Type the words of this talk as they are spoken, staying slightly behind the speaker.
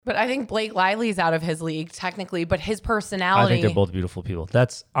But I think Blake Lively's out of his league technically, but his personality. I think they're both beautiful people.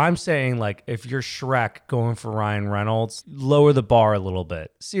 I'm saying, like, if you're Shrek going for Ryan Reynolds, lower the bar a little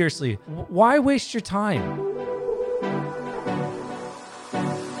bit. Seriously, why waste your time?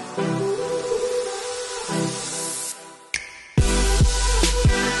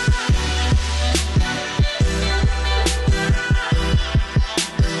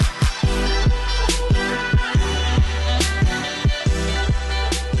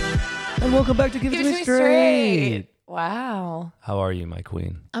 Welcome back to Give It To Me Straight. Wow. How are you, my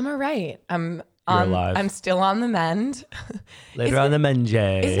queen? I'm all right. You're alive. I'm still on the mend. Later on the mend.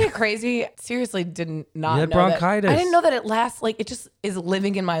 Isn't it crazy? Seriously, did not You had know bronchitis. that. I didn't know that it lasts. Like, it just is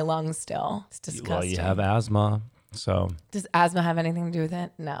living in my lungs still. It's disgusting. Well, you have asthma, so. Does asthma have anything to do with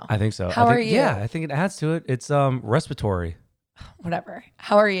it? No. I think so. How are you? Yeah, I think it adds to it. It's respiratory. Whatever.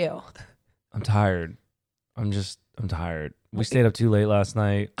 How are you? I'm tired. I'm tired. We stayed up too late last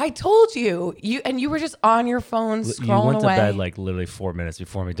night. I told you. You were just on your phone scrolling away. You went to bed like literally 4 minutes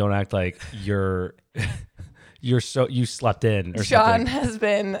before me. Don't act like you slept in or Sean something. has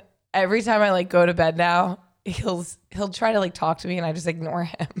been, every time I like go to bed now, he'll try to like talk to me and I just ignore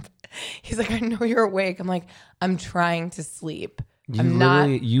him. He's like, I know you're awake. I'm like, I'm trying to sleep.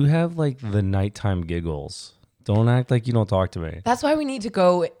 You have like the nighttime giggles. Don't act like you don't talk to me. That's why we need to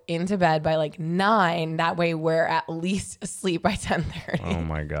go into bed by like 9. That way we're at least asleep by 10:30. Oh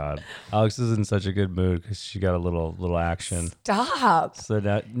my God. Alex is in such a good mood because she got a little action. Stop.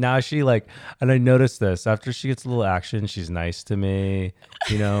 So now she like, and I noticed this, after she gets a little action, she's nice to me.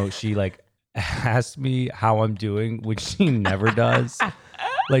 You know, she like asks me how I'm doing, which she never does.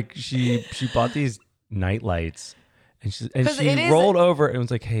 Like she bought these night lights. And she rolled over and was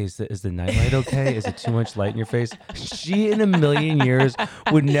like, hey, is the nightlight okay? Is it too much light in your face? She in a million years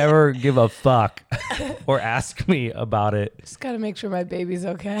would never give a fuck or ask me about it. Just got to make sure my baby's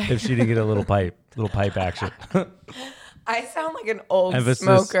okay. If she didn't get a little pipe action. I sound like an old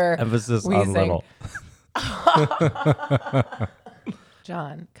smoker. Emphasis wheezing. on little.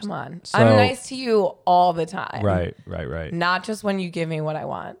 John, come on. So, I'm nice to you all the time. Right. Not just when you give me what I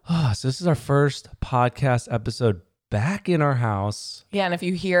want. So this is our first podcast episode back in our house. Yeah, and if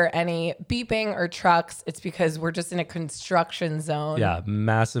you hear any beeping or trucks, it's because we're just in a construction zone. Yeah,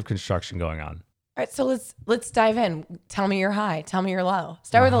 massive construction going on. All right, so let's dive in. Tell me your high. Tell me your low.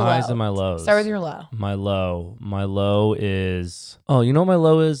 Start with a low. Highs and my lows. Start with your low. My low is, you know what my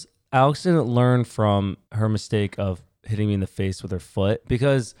low is? Alex didn't learn from her mistake of hitting me in the face with her foot,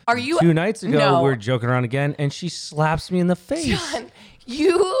 because 2 nights ago we were joking around again and she slaps me in the face. John,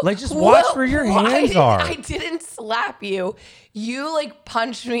 you like, just watch where your hands are. I didn't slap you. You like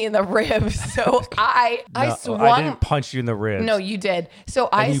punched me in the ribs. So I swung. I didn't punch you in the ribs. No, you did. So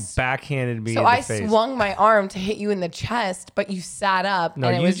you backhanded me in the face. So I swung my arm to hit you in the chest, but you sat up and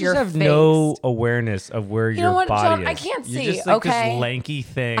it was your face. You just have no awareness of where your body John, is. I can't see. You're just like okay, this lanky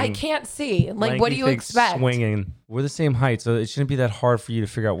thing. I can't see. Like, what do you expect? Swinging. We're the same height, so it shouldn't be that hard for you to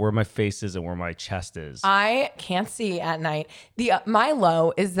figure out where my face is and where my chest is. I can't see at night. My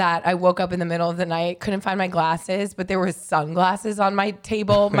low is that I woke up in the middle of the night, couldn't find my glasses, but there were sunglasses on my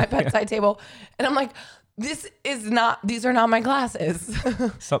table, my bedside table, and I'm like, these are not my glasses.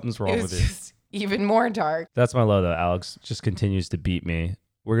 Something's wrong with you. Just even more dark. That's my low though. Alex just continues to beat me.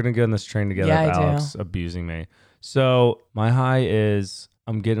 We're gonna get on this train together. Yeah, Alex abusing me. So my high is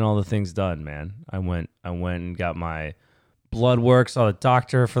I'm getting all the things done, man. I went and got my blood work, saw the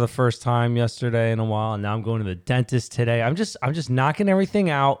doctor for the first time yesterday in a while, and now I'm going to the dentist today. I'm just knocking everything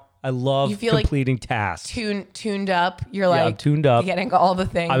out. I love completing tasks. Tuned up. You're like, I'm tuned up. Getting all the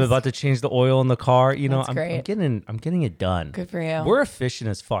things. I'm about to change the oil in the car. You know, That's great. I'm getting it done. Good for you. We're efficient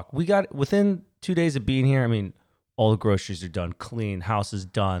as fuck. We got within 2 days of being here. I mean, all the groceries are done, clean, house is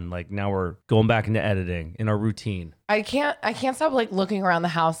done. Like, now we're going back into editing in our routine. I can't stop like looking around the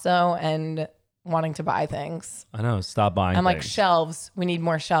house though and wanting to buy things. I know. Stop buying. I'm like, shelves. We need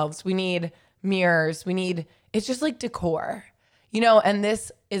more shelves. We need mirrors. It's just like decor, you know. And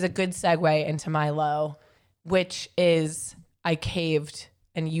this is a good segue into my low, which is I caved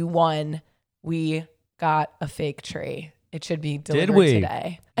and you won. We got a fake tree. It should be delivered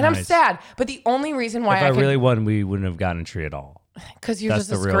today. And nice. I'm sad. But the only reason why if I really won, we wouldn't have gotten a tree at all. Because you're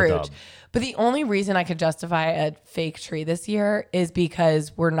just a Scrooge. But the only reason I could justify a fake tree this year is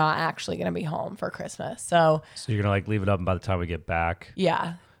because we're not actually going to be home for Christmas. So you're going to like leave it up by the time we get back?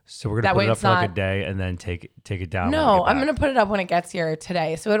 Yeah. So we're going to put it up for like a day and then take it down. No, I'm going to put it up when it gets here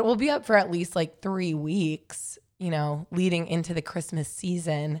today. So it will be up for at least like 3 weeks, you know, leading into the Christmas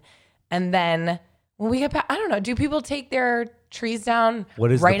season. And then when we get back, I don't know, do people take their trees down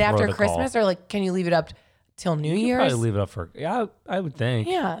right after Christmas, or like, can you leave it up till New Year's. Probably leave it up for, I would think.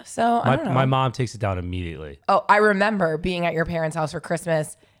 Yeah. So I don't know. My mom takes it down immediately. Oh, I remember being at your parents' house for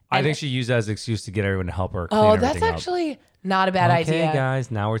Christmas. I think she used that as an excuse to get everyone to help her clean everything up. That's actually not a bad idea. Okay, guys,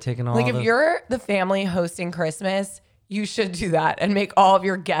 now we're taking all if you're the family hosting Christmas, you should do that and make all of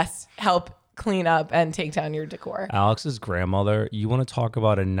your guests help clean up and take down your decor. Alex's grandmother, you want to talk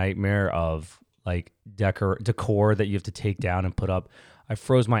about a nightmare of like decor that you have to take down and put up. I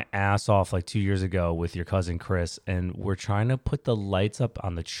froze my ass off like 2 years ago with your cousin Chris, and we're trying to put the lights up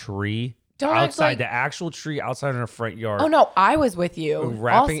on the tree. Outside the actual tree outside in our front yard. Oh no, I was with you.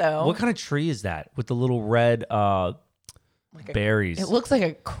 Also, what kind of tree is that with the little red berries? It looks like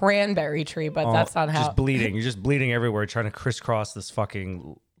a cranberry tree, but that's not how. Just bleeding. You're just bleeding everywhere, trying to crisscross this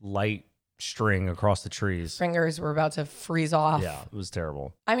fucking light string across the trees. Fingers were about to freeze off. Yeah, it was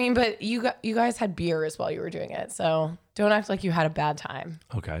terrible. I mean, but you guys had beers while you were doing it, so don't act like you had a bad time.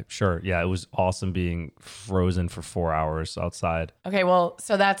 Okay, sure. Yeah, it was awesome being frozen for 4 hours outside. Okay, well,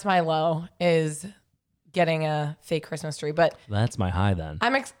 so that's my low is getting a fake Christmas tree, but that's my high then.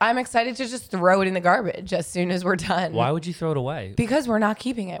 I'm excited to just throw it in the garbage as soon as we're done. Why would you throw it away? Because we're not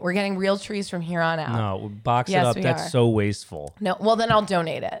keeping it. We're getting real trees from here on out. No, box it up. That's so wasteful. No, well then I'll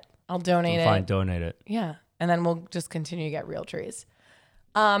donate it. Fine, donate it. Yeah, and then we'll just continue to get real trees.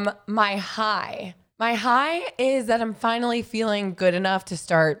 My high is that I'm finally feeling good enough to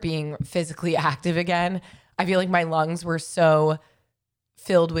start being physically active again. I feel like my lungs were so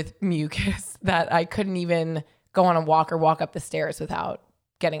filled with mucus that I couldn't even go on a walk or walk up the stairs without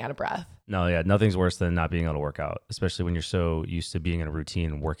getting out of breath. No, yeah, nothing's worse than not being able to work out, especially when you're so used to being in a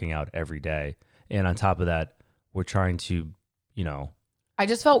routine and working out every day. And on top of that, we're trying to, I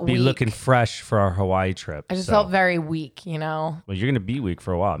just felt be weak. looking fresh for our Hawaii trip. I just felt very weak, Well, you're going to be weak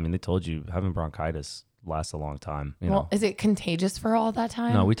for a while. I mean, they told you having bronchitis lasts a long time. Well, is it contagious for all that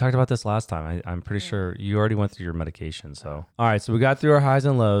time? No, we talked about this last time. I'm pretty sure you already went through your medication. So, all right. So we got through our highs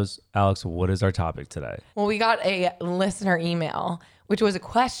and lows. Alex, what is our topic today? Well, we got a listener email, which was a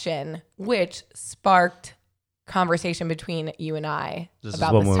question which sparked conversation between you and I about this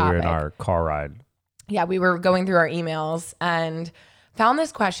topic. When we were in our car ride. Yeah, we were going through our emails and found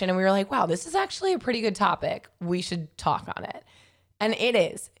this question and we were like, wow, this is actually a pretty good topic. We should talk on it. And it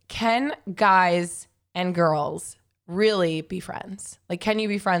is, can guys and girls really be friends? Like, can you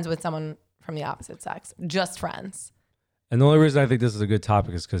be friends with someone from the opposite sex? Just friends? And the only reason I think this is a good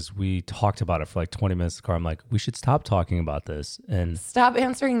topic is because we talked about it for like 20 minutes in the car. I'm like, we should stop talking about this and stop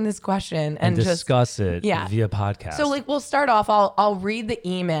answering this question and discuss it via podcast. So like, we'll start off, I'll read the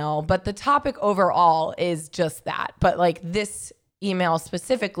email, but the topic overall is just that. But like this email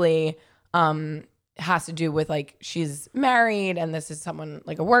specifically has to do with like she's married and this is someone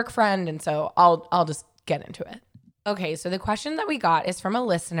like a work friend, and so I'll just get into it. Okay, so the question that we got is from a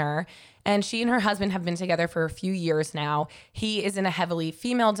listener, and she and her husband have been together for a few years now. He is in a heavily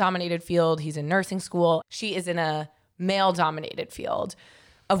female-dominated field. He's in nursing school. She is in a male-dominated field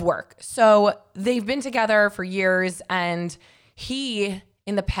of work. So they've been together for years, and he,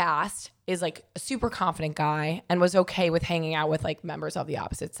 in the past, is like a super confident guy and was okay with hanging out with like members of the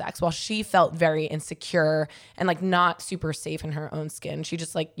opposite sex, while she felt very insecure and like not super safe in her own skin. She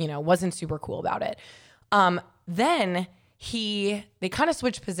just like, wasn't super cool about it. Then they kind of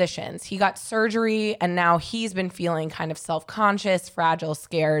switched positions. He got surgery and now he's been feeling kind of self-conscious, fragile,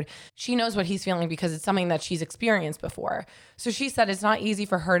 scared. She knows what he's feeling because it's something that she's experienced before. So she said it's not easy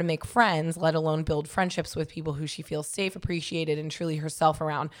for her to make friends, let alone build friendships with people who she feels safe, appreciated, and truly herself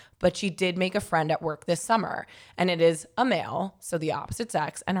around. But she did make a friend at work this summer, and it is a male, so the opposite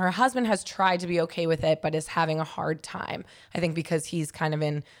sex. And her husband has tried to be okay with it, but is having a hard time. I think because he's kind of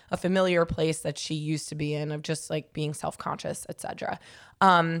in a familiar place that she used to be in of just like being self-conscious, etc.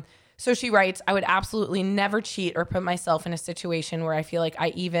 So she writes, I would absolutely never cheat or put myself in a situation where I feel like I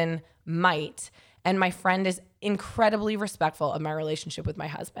even might. And my friend is incredibly respectful of my relationship with my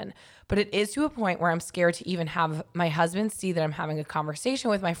husband. But it is to a point where I'm scared to even have my husband see that I'm having a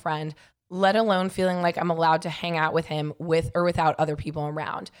conversation with my friend, let alone feeling like I'm allowed to hang out with him with or without other people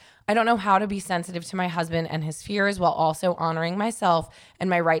around. I don't know how to be sensitive to my husband and his fears while also honoring myself and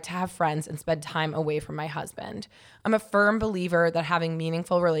my right to have friends and spend time away from my husband. I'm a firm believer that having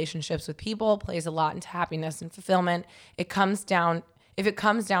meaningful relationships with people plays a lot into happiness and fulfillment. If it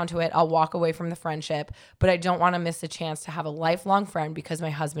comes down to it, I'll walk away from the friendship, but I don't want to miss a chance to have a lifelong friend because my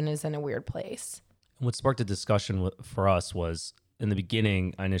husband is in a weird place. What sparked a discussion for us was, in the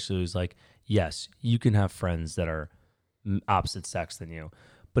beginning, I initially was like, yes, you can have friends that are opposite sex than you.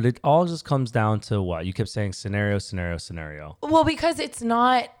 But it all just comes down to what? You kept saying scenario. Well, because it's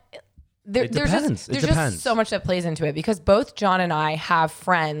not... There's just so much that plays into it, because both John and I have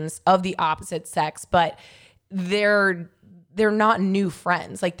friends of the opposite sex, but they're not new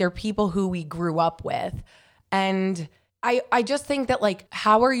friends. Like, they're people who we grew up with. And I just think that, like,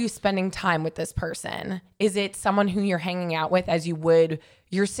 how are you spending time with this person? Is it someone who you're hanging out with as you would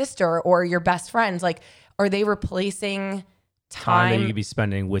your sister or your best friends? Like, are they replacing time that you could be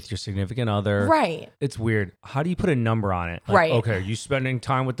spending with your significant other? Right. It's weird. How do you put a number on it? Like, right. Okay, are you spending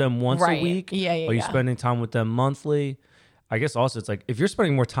time with them once a week? Yeah. Are you spending time with them monthly? I guess also it's like, if you're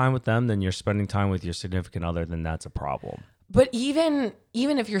spending more time with them than you're spending time with your significant other, then that's a problem. But even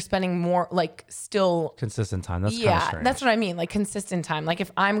if you're spending more, like, still consistent time, that's kind of strange. That's what I mean, like consistent time. Like,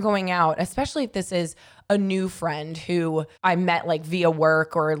 if I'm going out, especially if this is a new friend who I met like via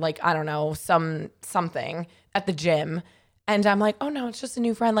work or like, I don't know, something at the gym, and I'm like, oh no, it's just a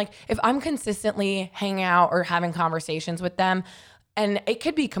new friend. Like, if I'm consistently hanging out or having conversations with them, and it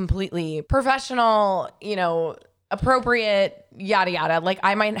could be completely professional, appropriate, yada, yada. Like,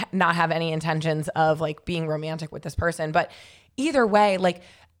 I might not have any intentions of like being romantic with this person, but either way, like,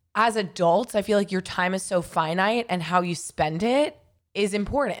 as adults, I feel like your time is so finite and how you spend it is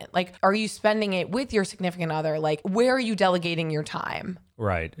important. Like, are you spending it with your significant other? Like, where are you delegating your time?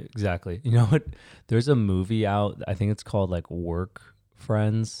 Right, exactly. You know what? There's a movie out, I think it's called like Work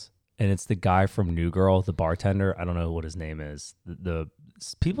Friends, and it's the guy from New Girl, the bartender. I don't know what his name is. The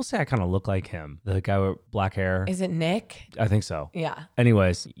people say I kind of look like him. The guy with black hair. Is it Nick? I think so. Yeah.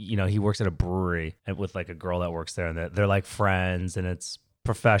 Anyways, he works at a brewery and with like a girl that works there, and they're like friends, and it's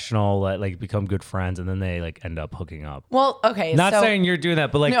professional, like become good friends, and then they like end up hooking up. Well, okay. Not saying you're doing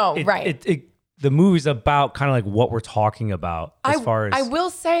that, but like, no, right. The movie's about kind of like what we're talking about as far as. I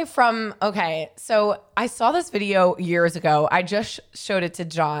will say so I saw this video years ago. I just showed it to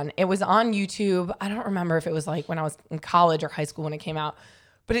John. It was on YouTube. I don't remember if it was like when I was in college or high school when it came out,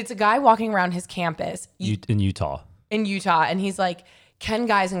 but it's a guy walking around his campus in Utah. And he's like, can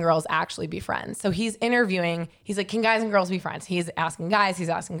guys and girls actually be friends? So he's interviewing, he's like, can guys and girls be friends? He's asking guys, he's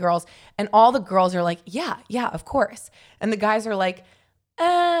asking girls. And all the girls are like, yeah, of course. And the guys are like,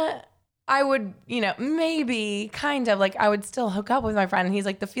 I would, maybe kind of like I would still hook up with my friend. And he's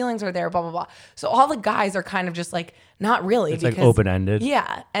like, the feelings are there, blah, blah, blah. So all the guys are kind of just like, not really. It's like open-ended.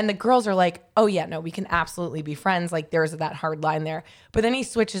 Yeah. And the girls are like, oh yeah, no, we can absolutely be friends. Like, there's that hard line there. But then he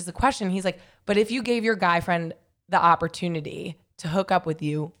switches the question. He's like, but if you gave your guy friend the opportunity to hook up with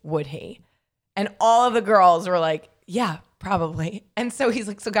you, would he? And all of the girls were like, yeah, probably. And so he's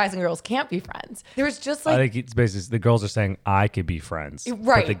like, so guys and girls can't be friends. There's just like, I think it's basically the girls are saying I could be friends,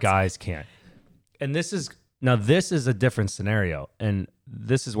 right? But the guys can't. And this is a different scenario, and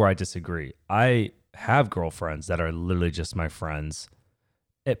this is where I disagree. I have girlfriends that are literally just my friends,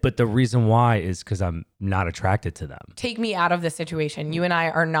 but the reason why is because I'm not attracted to them. Take me out of this situation. You and I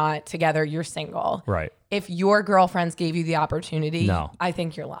are not together. You're single, right? If your girlfriends gave you the opportunity, no, I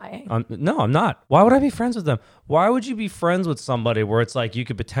think you're lying. No, I'm not. Why would I be friends with them? Why would you be friends with somebody where it's like you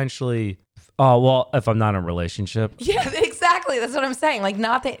could potentially, if I'm not in a relationship. Yeah, exactly. That's what I'm saying. Like,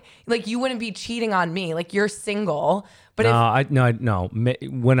 not that, like, you wouldn't be cheating on me. Like, you're single. But no.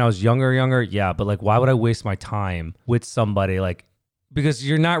 When I was younger, yeah. But like, why would I waste my time with somebody like? Because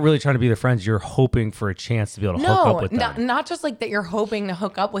you're not really trying to be their friends. You're hoping for a chance to be able to hook up with them. Not just like that you're hoping to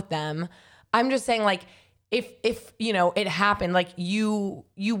hook up with them. I'm just saying, like, if it happened, like, you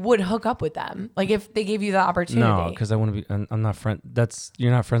would hook up with them, like, if they gave you the opportunity. No, because I want to be. I'm not friend.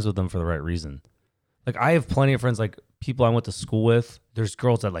 You're not friends with them for the right reason. Like, I have plenty of friends, like people I went to school with. There's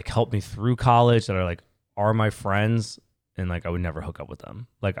girls that like helped me through college that are my friends, and like I would never hook up with them.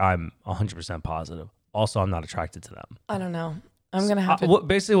 Like, I'm 100% positive. Also, I'm not attracted to them. I don't know. I'm gonna have to.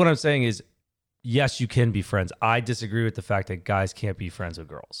 Basically, what I'm saying is, yes, you can be friends. I disagree with the fact that guys can't be friends with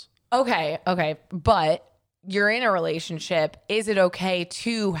girls. Okay, but you're in a relationship. Is it okay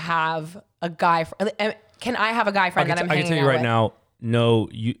to have a guy? Can I have a guy friend that I'm hanging out with? I can tell you right now, no.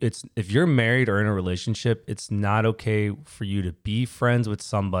 If you're married or in a relationship, it's not okay for you to be friends with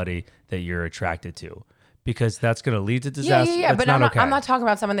somebody that you're attracted to, because that's going to lead to disaster. Yeah. But I'm not talking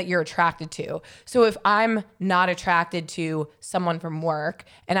about someone that you're attracted to. So if I'm not attracted to someone from work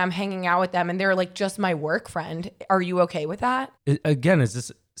and I'm hanging out with them and they're like just my work friend, are you okay with that? Again, is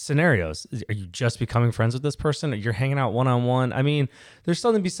this scenarios? Are you just becoming friends with this person? You're hanging out one-on-one. I mean, there's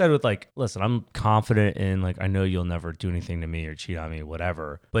something to be said with like, listen, I'm confident in like, I know you'll never do anything to me or cheat on me,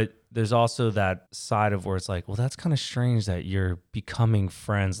 whatever. But there's also that side of where it's like, well, that's kind of strange that you're becoming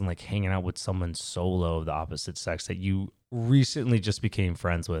friends and like hanging out with someone solo of the opposite sex that you recently just became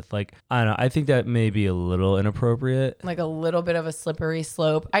friends with. Like, I don't know. I think that may be a little inappropriate. Like a little bit of a slippery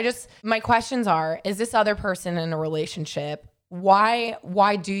slope. My questions are, is this other person in a relationship? Why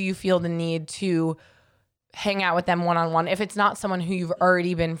do you feel the need to hang out with them one-on-one. If it's not someone who you've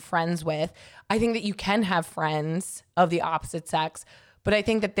already been friends with, I think that you can have friends of the opposite sex, but I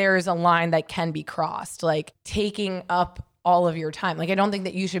think that there is a line that can be crossed, like taking up all of your time. Like, I don't think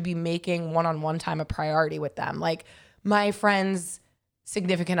that you should be making one-on-one time a priority with them. Like, my friends'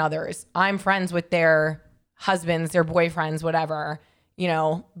 significant others, I'm friends with their husbands, their boyfriends, whatever, you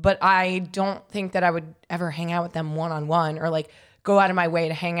know, but I don't think that I would ever hang out with them one-on-one or like go out of my way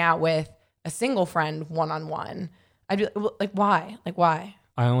to hang out with a single friend one-on-one. I'd be like, why? Like, why?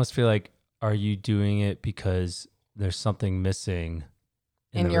 I almost feel like, are you doing it because there's something missing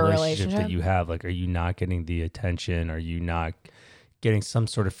in the your relationship that you have? Like, are you not getting the attention? Are you not getting some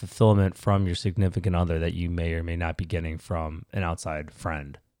sort of fulfillment from your significant other that you may or may not be getting from an outside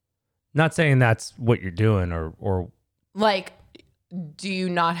friend? Not saying that's what you're doing or like, do you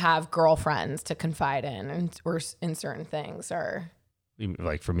not have girlfriends to confide in or in certain things? Or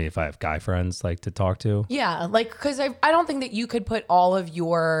like, for me, if I have guy friends like to talk to? Yeah, like, because I don't think that you could put all of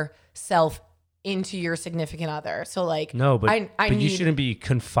your self into your significant other. So like, no, but you shouldn't be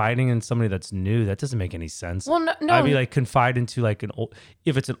confiding in somebody that's new. That doesn't make any sense. Well, no. I'd be like, confide into like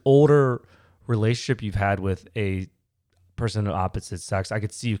if it's an older relationship you've had with a person of opposite sex, I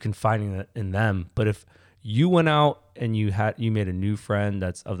could see you confiding in them. But if you went out and you made a new friend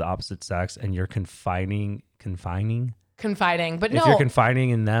that's of the opposite sex and you're confining, but if you're confiding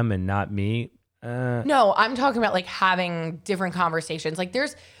in them and not me. No, I'm talking about like having different conversations. Like,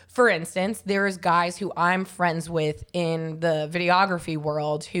 for instance, there's guys who I'm friends with in the videography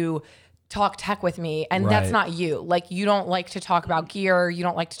world who talk tech with me, and that's not you. Like, you don't like to talk about gear. You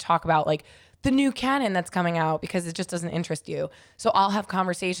don't like to talk about like the new Canon that's coming out because it just doesn't interest you. So I'll have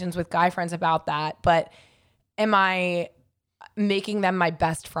conversations with guy friends about that. But am I making them my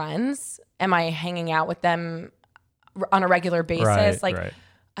best friends? Am I hanging out with them on a regular basis? Right.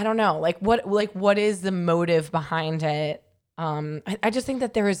 I don't know. Like, what is the motive behind it? I just think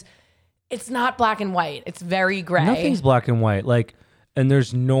that it's not black and white. It's very gray. Nothing's black and white. Like, and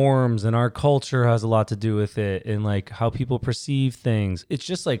there's norms, and our culture has a lot to do with it, and like how people perceive things. It's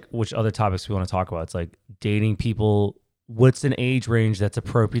just like, which other topics we want to talk about. It's like dating people. What's an age range that's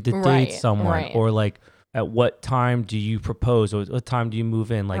appropriate to date someone? Or like, at what time do you propose? Or what time do you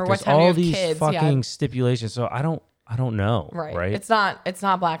move in? Like, there's all these fucking stipulations. So I don't know. Right. It's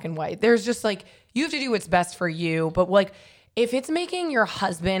not black and white. There's just like, you have to do what's best for you. But like, if it's making your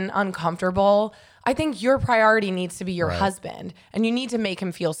husband uncomfortable, I think your priority needs to be your husband, and you need to make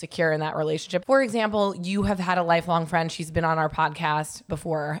him feel secure in that relationship. For example, you have had a lifelong friend. She's been on our podcast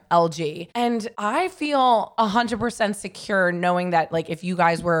before, LG. And I feel 100% secure knowing that like, if you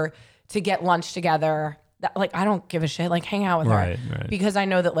guys were to get lunch together, that, like, I don't give a shit, like, hang out with her because I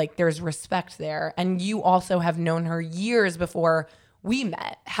know that like there's respect there. And you also have known her years before we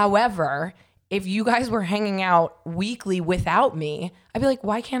met. However, if you guys were hanging out weekly without me, I'd be like,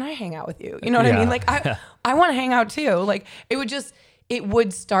 why can't I hang out with you? You know what I mean? Like, I want to hang out too. Like, it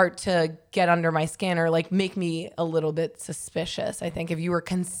would start to get under my skin or like make me a little bit suspicious. I think if you were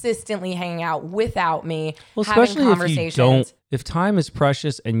consistently hanging out without me, especially having conversations. If time is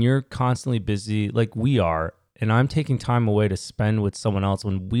precious and you're constantly busy like we are, and I'm taking time away to spend with someone else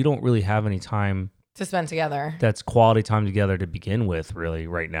when we don't really have any time to spend together, that's quality time together to begin with, really,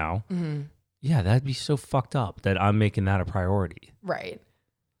 right now. Mm-hmm. Yeah, that'd be so fucked up that I'm making that a priority. Right.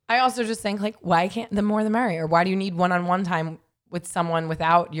 I also just think like, why can't the more the merrier? Why do you need one-on-one time with someone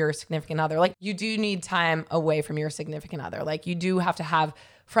without your significant other? Like, you do need time away from your significant other. Like, you do have to have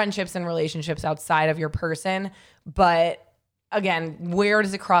friendships and relationships outside of your person. But again, where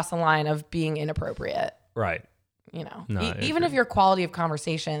does it cross the line of being inappropriate? Right. You know, even if your quality of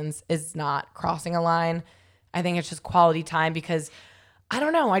conversations is not crossing a line, I think it's just quality time because I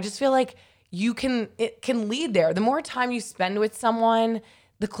don't know. I just feel like it can lead there. The more time you spend with someone,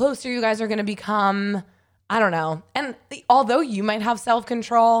 the closer you guys are going to become. I don't know. And although you might have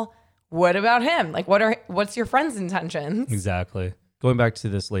self-control, what about him? Like, what's your friend's intentions? Exactly. Going back to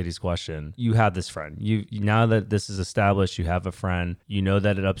this lady's question, you have this friend. You now that this is established, you have a friend. You know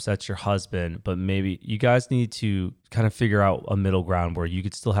that it upsets your husband, but maybe you guys need to kind of figure out a middle ground where you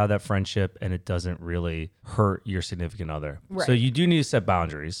could still have that friendship and it doesn't really hurt your significant other. Right. So you do need to set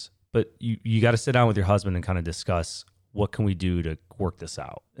boundaries, but you got to sit down with your husband and kind of discuss, what can we do to work this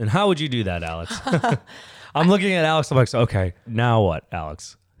out? And how would you do that, Alex? I'm looking at Alex. I'm like, okay, now what,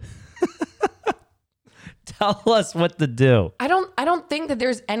 Alex? Tell us what to do. I don't think that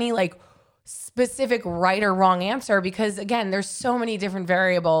there's any like specific right or wrong answer because again, there's so many different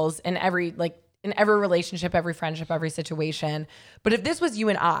variables in every relationship, every friendship, every situation. But if this was you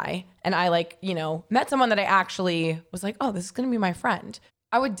and I like, you know, met someone that I actually was like, oh, this is going to be my friend,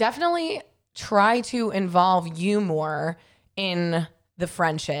 I would definitely try to involve you more in the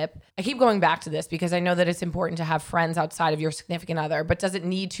friendship. I keep going back to this because I know that it's important to have friends outside of your significant other, but does it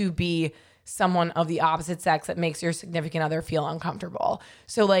need to be someone of the opposite sex that makes your significant other feel uncomfortable?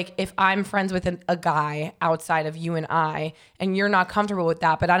 So like if I'm friends with a guy outside of you and you're not comfortable with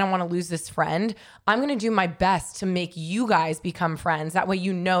that, but I don't want to lose this friend, I'm going to do my best to make you guys become friends. That way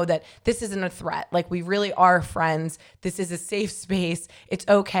you know that this isn't a threat. Like we really are friends. This is a safe space. It's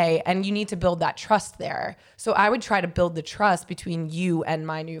okay. And you need to build that trust there. So I would try to build the trust between you and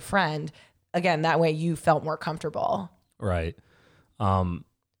my new friend. Again, that way you felt more comfortable. Right.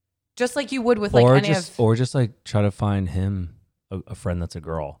 Just like you would with like or just like try to find him a friend that's a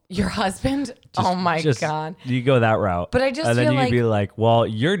girl. Your husband? Oh my God. You go that route. But I just and feel then you like, could be like, well,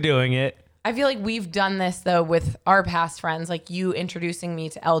 you're doing it. I feel like we've done this though with our past friends, like you introducing me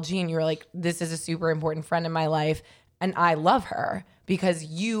to LG and you were like, this is a super important friend in my life. And I love her because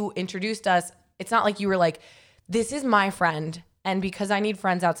you introduced us. It's not like you were like, this is my friend. And because I need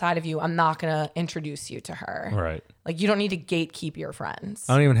friends outside of you, I'm not going to introduce you to her. Right. Like you don't need to gatekeep your friends.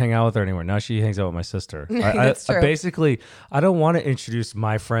 I don't even hang out with her anymore. Now she hangs out with my sister. That's true. Basically, I don't want to introduce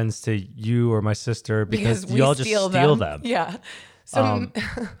my friends to you or my sister because y'all just steal them. Yeah. So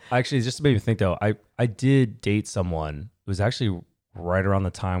actually, just to make me think though, I did date someone. It was actually right around the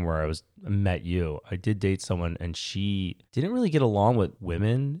time where I met you. I did date someone and she didn't really get along with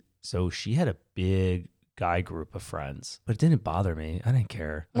women. So she had a big guy group of friends, but it didn't bother me. I didn't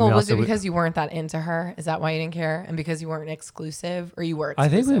care. Well, was it because you weren't that into her? Is that why you didn't care? And because you weren't exclusive, or you were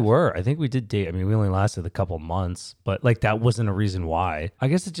exclusive? I think we were. I think we did date. I mean, we only lasted a couple months, but like that wasn't a reason why. I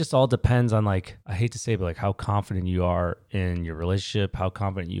guess it just all depends on like, I hate to say, but like how confident you are in your relationship, how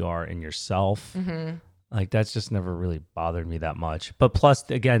confident you are in yourself. Mm-hmm. Like that's just never really bothered me that much. But plus,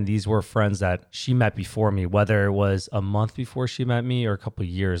 again, these were friends that she met before me, whether it was a month before she met me or a couple of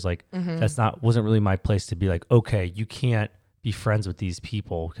years. Like wasn't really my place to be like, okay, you can't be friends with these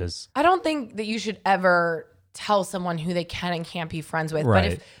people because I don't think that you should ever tell someone who they can and can't be friends with.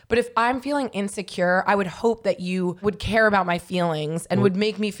 Right. But if I'm feeling insecure, I would hope that you would care about my feelings and would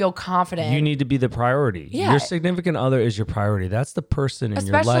make me feel confident. You need to be the priority. Yeah. Your significant other is your priority. That's the person in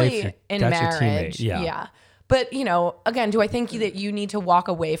your life. Especially in that's marriage. Your teammate. Yeah. But, you know, again, do I think that you need to walk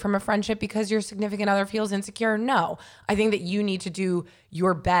away from a friendship because your significant other feels insecure? No. I think that you need to do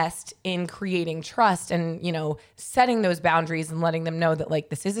your best in creating trust and, you know, setting those boundaries and letting them know that, like,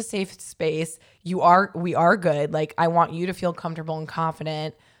 this is a safe space. We are good. Like, I want you to feel comfortable and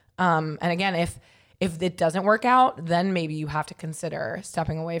confident. And again, if it doesn't work out, then maybe you have to consider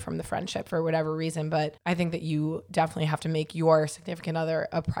stepping away from the friendship for whatever reason. But I think that you definitely have to make your significant other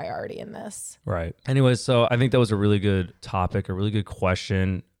a priority in this. Right. Anyways, so I think that was a really good topic, a really good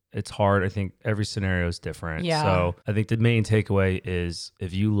question. It's hard. I think every scenario is different. Yeah. So I think the main takeaway is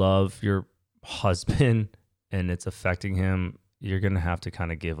if you love your husband and it's affecting him, you're going to have to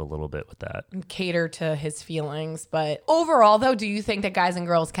kind of give a little bit with that. Cater to his feelings. But overall, though, do you think that guys and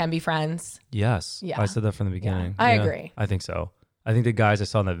girls can be friends? Yes. Yeah. I said that from the beginning. Yeah. I agree. I think so. I think the guys I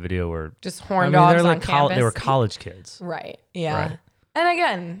saw in that video were just horn dogs they're on like campus. They were college kids. Right. Yeah. Right. And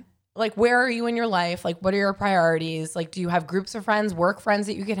again, like, where are you in your life? Like, what are your priorities? Like, do you have groups of friends, work friends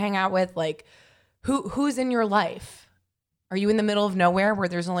that you could hang out with? Like, who's in your life? Are you in the middle of nowhere where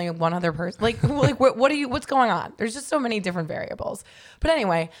there's only one other person? Like what's going on? There's just so many different variables. But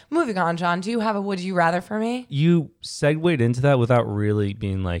anyway, moving on, John, do you have a would you rather for me? You segued into that without really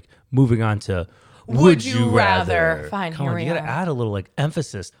being like moving on to would you rather. Fine, Come here on, we you are. gotta add a little like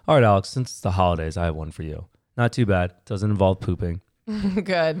emphasis. All right, Alex, since it's the holidays, I have one for you. Not too bad. Doesn't involve pooping.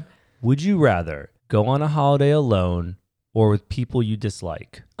 Good. Would you rather go on a holiday alone or with people you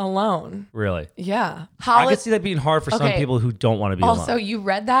dislike? Alone. Really? Yeah. I could see that being hard for some people who don't want to be alone. Also, you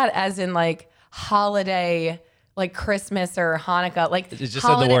read that as in like holiday, like Christmas or Hanukkah. Like it just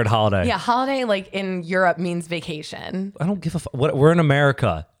said the word holiday. Yeah, holiday like in Europe means vacation. I don't give a fuck. We're in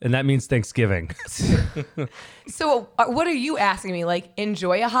America, and that means Thanksgiving. So what are you asking me? Like,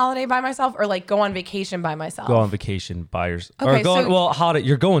 enjoy a holiday by myself or like go on vacation by myself? Go on vacation by yourself. Okay, holiday.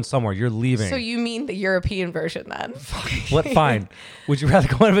 You're going somewhere. You're leaving. So you mean the European version then? What? Fine. Would you rather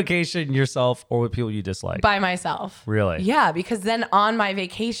go on vacation yourself or with people you dislike? By myself. Really? Yeah, because then on my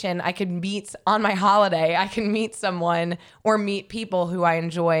vacation, on my holiday, I can meet someone or meet people who I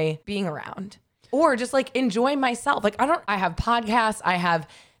enjoy being around. Or just like enjoy myself. Like I have podcasts, I have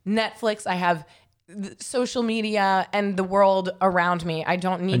Netflix, I have social media and the world around me. I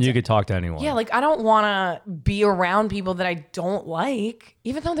don't need And you could talk to anyone. Yeah, like I don't want to be around people that I don't like,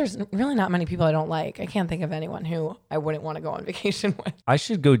 even though there's really not many people I don't like. I can't think of anyone who I wouldn't want to go on vacation with. I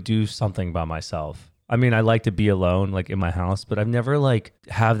should go do something by myself. I mean, I like to be alone, like in my house, but I've never like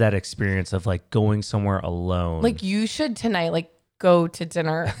have that experience of like going somewhere alone. Like you should tonight, like go to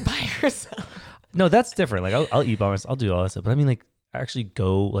dinner by yourself. No, that's different. Like I'll eat by myself. I'll do all that stuff. But I mean, like actually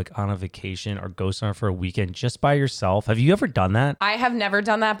go like on a vacation or go somewhere for a weekend just by yourself. Have you ever done that? I have never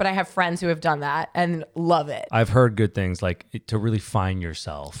done that, but I have friends who have done that and love it. I've heard good things like to really find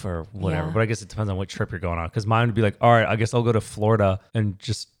yourself or whatever. Yeah. But I guess it depends on what trip you're going on. Because mine would be like, all right, I guess I'll go to Florida and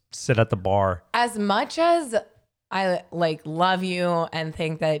just sit at the bar. As much as I like love you and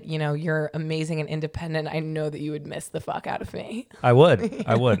think that, you know, you're amazing and independent, I know that you would miss the fuck out of me. I would.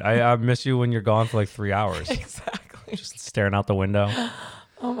 I would. I miss you when you're gone for like 3 hours. Exactly. Just staring out the window.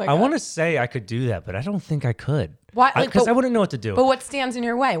 Oh my God. I want to say I could do that, but I don't think I could. Why? Because I wouldn't know what to do. But what stands in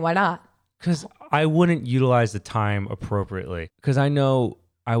your way? Why not? Because I wouldn't utilize the time appropriately. Because I know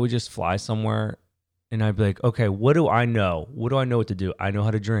I would just fly somewhere and I'd be like, okay, what do I know? What do I know what to do? I know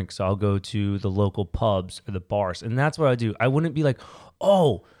how to drink. So I'll go to the local pubs or the bars. And that's what I do. I wouldn't be like,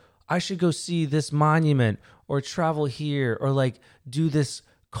 oh, I should go see this monument or travel here or like do this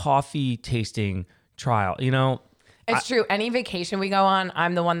coffee tasting trial, you know? It's true. Any vacation we go on,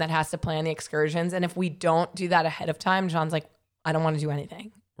 I'm the one that has to plan the excursions. And if we don't do that ahead of time, John's like, I don't want to do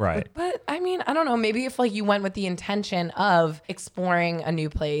anything. Right. But I mean, I don't know. Maybe if like you went with the intention of exploring a new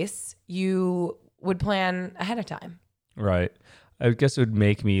place, you would plan ahead of time. Right. I guess it would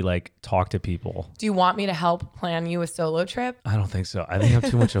make me like talk to people. Do you want me to help plan you a solo trip? I don't think so. I think I'm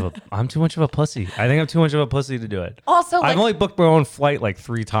too much of a pussy. I think I'm too much of a pussy to do it. Also, like, I've only booked my own flight like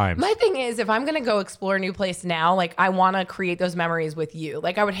 3 times. my thing is, if I'm going to go explore a new place now, like I want to create those memories with you.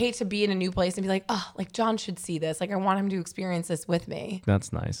 Like I would hate to be in a new place and be like, oh, like John should see this. Like I want him to experience this with me.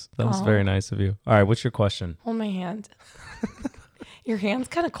 That's nice. That was very nice of you. All right. What's your question? Hold my hand. Your hand's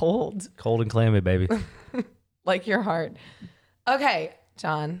kind of cold. Cold and clammy, baby. Like your heart. Okay,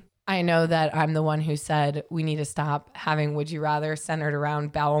 John. I know that I'm the one who said we need to stop having would you rather centered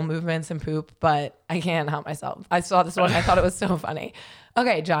around bowel movements and poop, but I can't help myself. I saw this one. I thought it was so funny.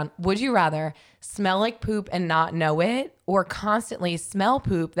 Okay, John, would you rather smell like poop and not know it or constantly smell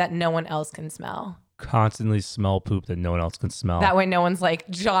poop that no one else can smell? Constantly smell poop that no one else can smell. That way no one's like,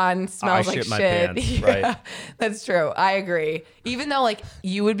 John smells like shit my shit. pants, Yeah, right. that's true. I agree. Even though like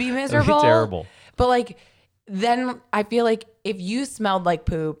you would be That'd miserable. be terrible. But like then I feel like if you smelled like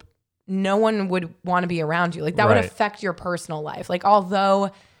poop, no one would want to be around you. Like that would Right. affect your personal life. Like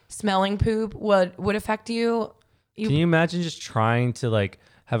although smelling poop would affect you. Can you imagine just trying to like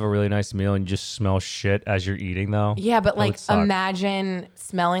have a really nice meal and you just smell shit as you're eating though? Yeah, but That like would suck. imagine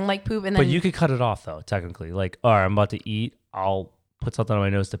smelling like poop and then But you could cut it off though, technically. Like, all right, I'm about to eat. I'll put something on my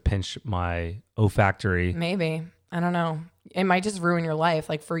nose to pinch my olfactory. maybe. I don't know. It might just ruin your life,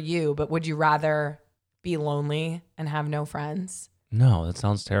 like for you, but would you rather be lonely and have no friends? No, that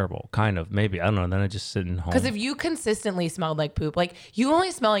sounds terrible. Kind of, maybe. I don't know. Then I just sit in home. Because if you consistently smelled like poop, like you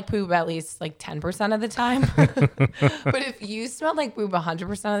only smell like poop at least like 10% of the time. But if you smelled like poop 100%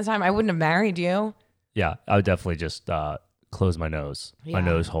 of the time, I wouldn't have married you. Yeah, I would definitely just close my nose, my Yeah.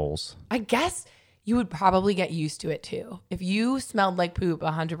 nose holes. I guess you would probably get used to it too. If you smelled like poop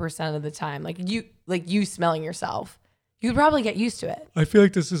 100% of the time, like you smelling yourself, you'd probably get used to it. I feel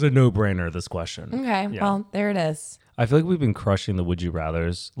like this is a no-brainer, this question. Okay, Yeah. well, there it is. I feel like we've been crushing the would you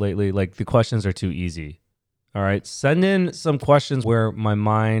rathers lately. Like the questions are too easy. All right. Send in some questions where my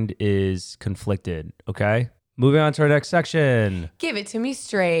mind is conflicted. Okay. Moving on to our next section. Give it to me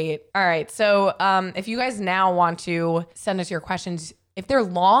straight. All right. So if you guys now want to send us your questions, if they're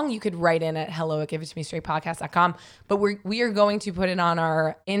long, you could write in at hello@giveittomestreightpodcast.com. But we are going to put it on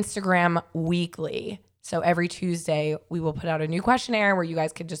our Instagram weekly. So every Tuesday, we will put out a new questionnaire where you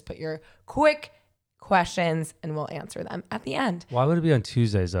guys could just put your quick questions and we'll answer them at the end. Why would it be on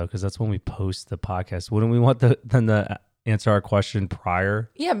Tuesdays though? Because that's when we post the podcast. Wouldn't we want them to answer our question prior?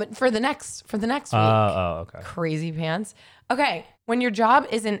 Yeah, but for the next week. Okay. Crazy pants. Okay, when your job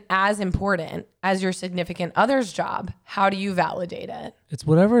isn't as important as your significant other's job, how do you validate it? It's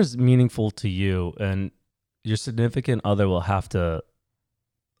whatever is meaningful to you, and your significant other will have to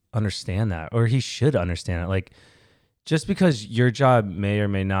understand that, or he should understand it. Like, just because your job may or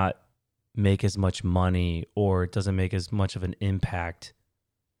may not make as much money or it doesn't make as much of an impact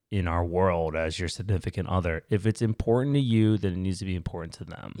in our world as your significant other, if it's important to you, then it needs to be important to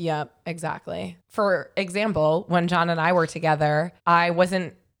them. Yep, exactly. For example, when John and I were together, I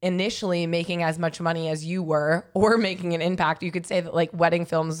wasn't initially making as much money as you were or making an impact. You could say that like wedding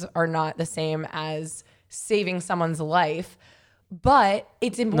films are not the same as saving someone's life, but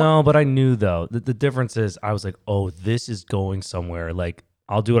it's important. No, but I knew though, the difference is I was like, oh, this is going somewhere. Like,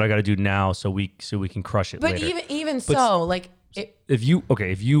 I'll do what I got to do now so we can crush it But later. even so, like If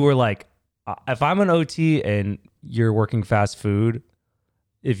you were like, if I'm an OT and you're working fast food,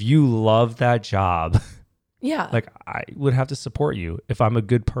 if you love that job, yeah, like I would have to support you. If I'm a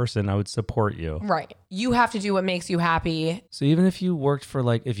good person, I would support you. Right. You have to do what makes you happy. So even if you worked for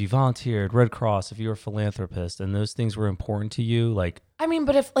like, if you volunteered, Red Cross, if you were a philanthropist and those things were important to you, like, I mean,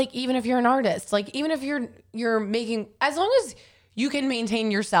 but if like, even if you're an artist, like even if you're making, as long as you can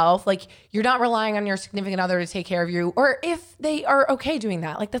maintain yourself, like you're not relying on your significant other to take care of you, or if they are okay doing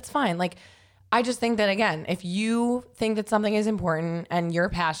that, like that's fine. Like, I just think that again, if you think that something is important and you're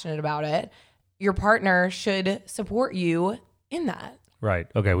passionate about it, your partner should support you in that. right.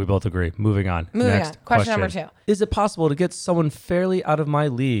 Okay. We both agree. Moving on. Next on. Question number 2. Is it possible to get someone fairly out of my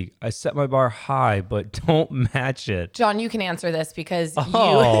league? I set my bar high, but don't match it. John, you can answer this because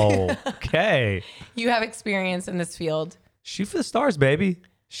okay. you have experience in this field. Shoot for the stars, baby.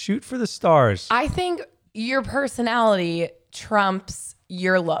 Shoot for the stars. I think your personality trumps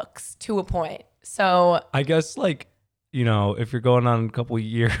your looks to a point. So I guess like, if you're going on a couple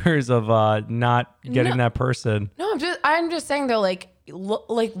years of not getting that person. No, I'm just saying though, like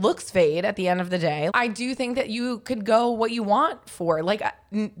looks fade at the end of the day. I do think that you could go what you want for. Like,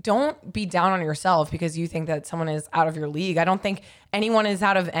 don't be down on yourself because you think that someone is out of your league. I don't think anyone is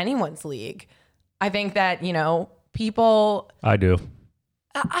out of anyone's league. I think that, people. I do.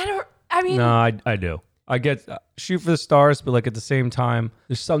 I mean. No, I do. I get shoot for the stars, but like at the same time,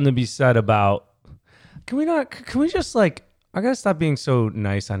 there's something to be said about. Can we just like, I gotta stop being so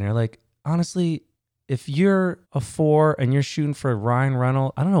nice on here. Like, honestly, if you're a 4 and you're shooting for Ryan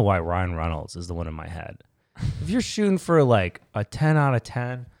Reynolds, I don't know why Ryan Reynolds is the one in my head. If you're shooting for like a 10 out of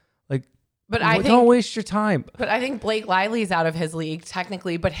 10, like, don't waste your time. But I think Blake Lively's out of his league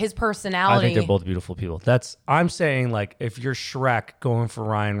technically, but his personality. I think they're both beautiful people. I'm saying like, if you're Shrek going for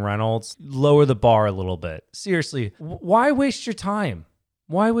Ryan Reynolds, lower the bar a little bit. Seriously, why waste your time?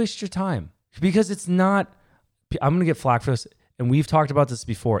 Why waste your time? Because it's not, I'm going to get flack for this, and we've talked about this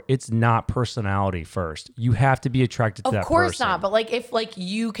before. It's not personality first. You have to be attracted to that person. Of course not, but like if like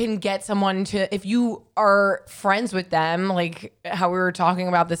you can get someone to, if you are friends with them, like how we were talking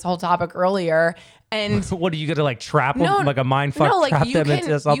about this whole topic earlier, and what are you gonna like trap them like a mind fuck? No, like trap them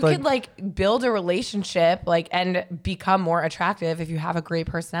into something? You could like build a relationship like and become more attractive if you have a great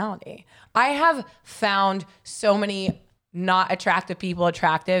personality. I have found so many not attractive people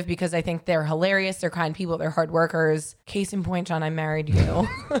attractive because I think they're hilarious, they're kind people, they're hard workers. Case in point, John, I married you.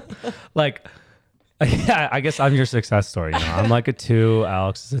 Like, yeah, I guess I'm your success story. I'm like a 2,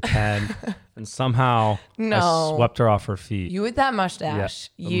 Alex is a 10, and somehow I swept her off her feet. You with that mustache.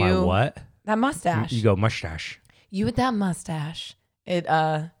 Yeah. My what? That mustache. You go mustache. You with that mustache. It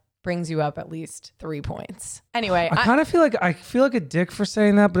brings you up at least 3 points. Anyway, I kind of feel like a dick for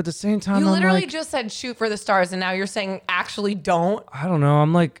saying that, but at the same time, you literally just said shoot for the stars, and now you're saying actually don't. I don't know.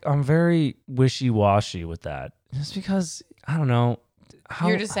 I'm very wishy-washy with that, just because I don't know.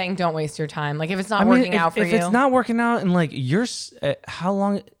 You're just saying don't waste your time. Like if it's not working out for you. If it's not working out, and like you're, how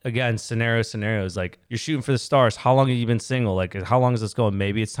long? Again, scenarios. Like you're shooting for the stars. How long have you been single? Like how long is this going?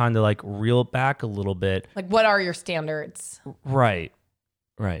 Maybe it's time to like reel it back a little bit. Like what are your standards? Right.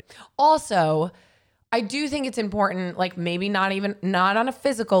 Also, I do think it's important, like maybe not on a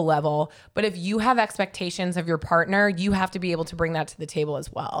physical level, but if you have expectations of your partner, you have to be able to bring that to the table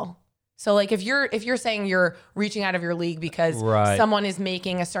as well. So like if you're saying you're reaching out of your league because someone is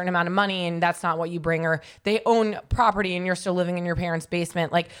making a certain amount of money and that's not what you bring, or they own property and you're still living in your parents'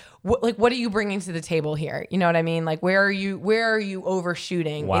 basement, like what are you bringing to the table here? You know what I mean? Like where are you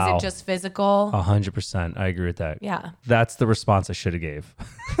overshooting? Wow. Is it just physical? 100%. I agree with that. Yeah. That's the response I should have gave.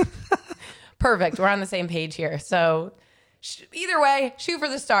 Perfect. We're on the same page here. So either way, shoot for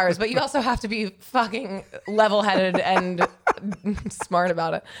the stars, but you also have to be fucking level-headed and smart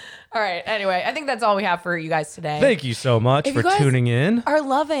about it. All right. Anyway, I think that's all we have for you guys today. Thank you so much for tuning in. Are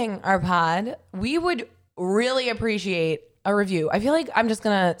loving our pod. We would really appreciate a review. I feel like I'm just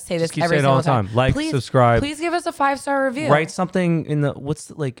going to say this every single time. Like, subscribe. Please give us a 5-star review. Write something in the,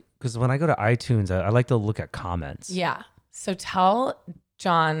 because when I go to iTunes, I like to look at comments. Yeah. So tell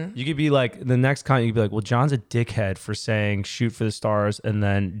John. You could be like, the next comment, you could be like, well, John's a dickhead for saying shoot for the stars and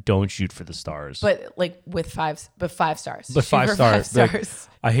then don't shoot for the stars. But like with 5 stars. But shoot 5 stars. 5 stars.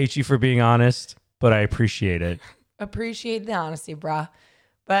 Like, I hate you for being honest, but I appreciate it. Appreciate the honesty, brah.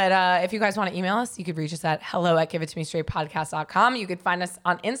 But if you guys want to email us, you could reach us at hello@giveittomestraightpodcast.com. You could find us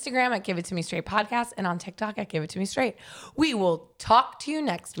on Instagram at Give It To Me Straight Podcast and on TikTok at Give It To Me Straight. We will talk to you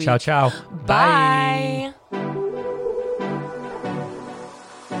next week. Ciao, ciao. Bye.